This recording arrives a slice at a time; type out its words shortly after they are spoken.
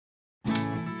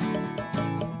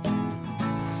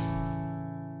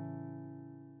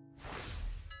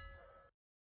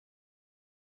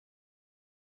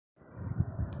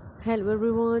Hello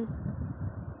everyone,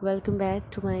 welcome back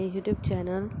to my YouTube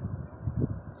channel.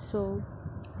 So,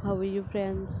 how are you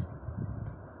friends?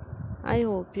 I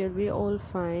hope you'll be all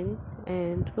fine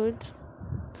and good.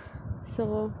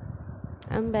 So,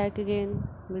 I'm back again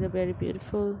with a very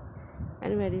beautiful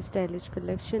and very stylish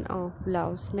collection of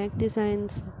blouse neck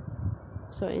designs.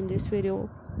 So, in this video,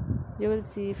 you will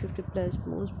see 50 plus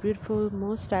most beautiful,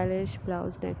 most stylish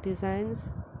blouse neck designs,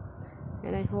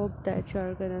 and I hope that you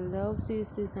are gonna love these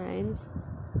designs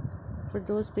for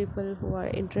those people who are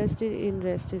interested in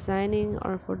dress designing,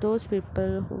 or for those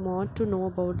people who want to know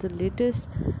about the latest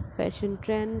fashion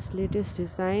trends, latest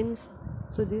designs.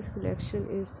 So this collection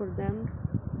is for them,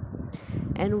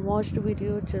 and watch the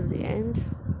video till the end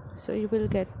so you will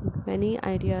get many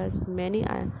ideas, many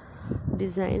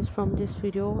designs from this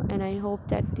video, and I hope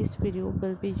that this video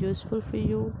will be useful for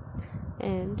you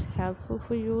and helpful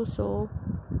for you. So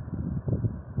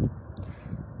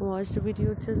watch the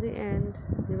video till the end.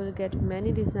 You will get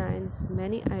many designs,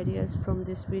 many ideas from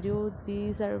this video.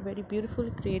 These are very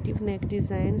beautiful creative neck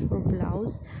designs for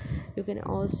blouse. You can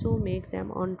also make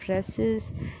them on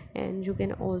dresses, and you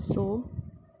can also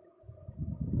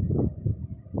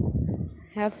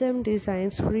have them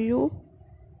designs for you.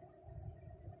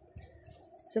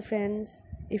 So friends,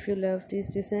 if you love these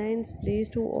designs, please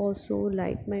do also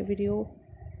like my video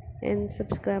and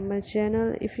subscribe my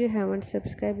channel if you haven't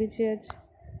subscribed it yet.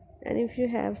 And if you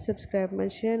have subscribed my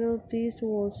channel, please do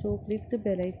also click the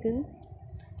bell icon.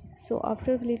 So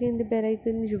after clicking the bell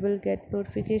icon, you will get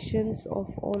notifications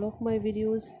of all of my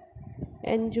videos,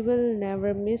 and you will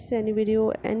never miss any video,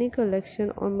 any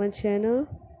collection on my channel.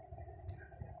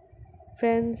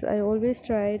 Friends, I always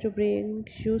try to bring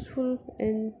useful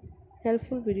and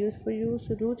helpful videos for you.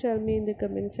 So do tell me in the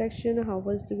comment section how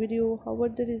was the video, how were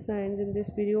the designs in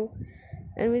this video,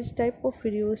 and which type of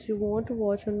videos you want to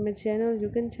watch on my channel. You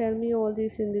can tell me all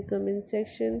this in the comment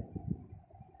section.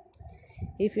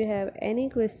 If you have any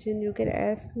question, you can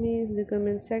ask me in the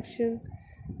comment section,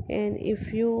 and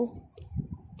if you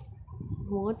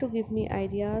want to give me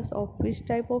ideas of which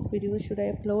type of videos should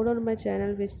I upload on my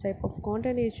channel, which type of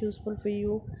content is useful for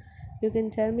you, you can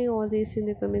tell me all this in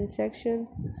the comment section.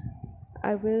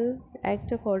 I will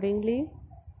act accordingly.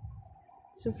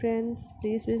 So friends,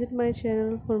 please visit my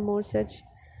channel for more such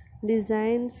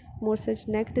designs, more such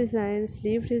neck designs,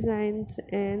 sleeve designs,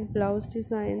 and blouse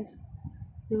designs.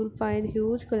 You will find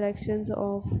huge collections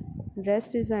of dress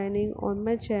designing on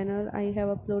my channel. I have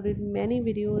uploaded many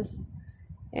videos,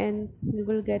 and you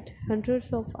will get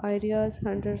hundreds of ideas,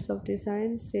 hundreds of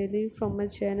designs daily from my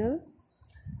channel.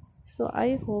 So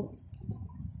I hope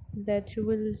that you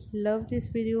will love this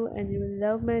video and you will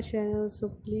love my channel. So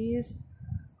please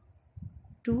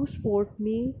do support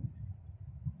me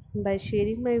by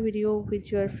sharing my video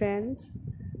with your friends,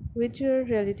 with your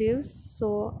relatives,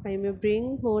 so I may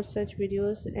bring more such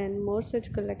videos and more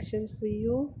such collections for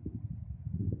you.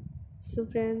 So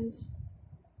friends,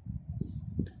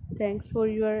 thanks for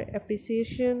your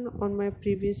appreciation on my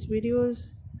previous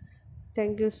videos.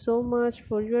 Thank you so much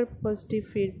for your positive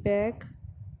feedback.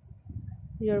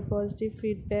 Your positive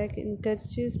feedback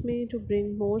encourages me to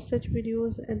bring more such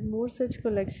videos and more such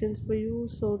collections for you.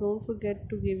 So don't forget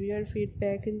to give your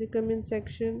feedback in the comment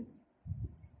section.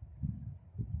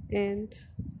 And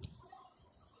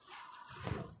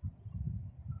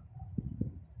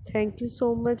thank you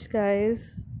so much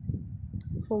guys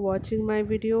for watching my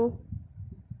video.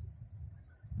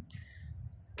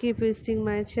 Keep visiting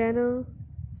my channel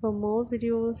for more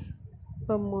videos,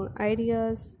 for more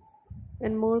ideas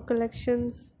and more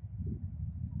collections.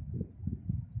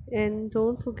 And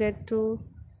don't forget to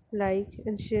like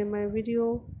and share my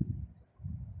video.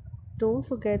 Don't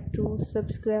forget to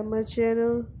subscribe my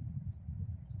channel,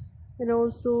 and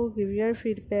also give your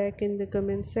feedback in the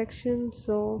comment section.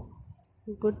 So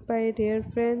goodbye dear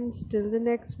friends, till the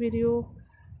next video.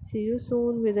 See you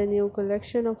soon with a new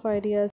collection of ideas.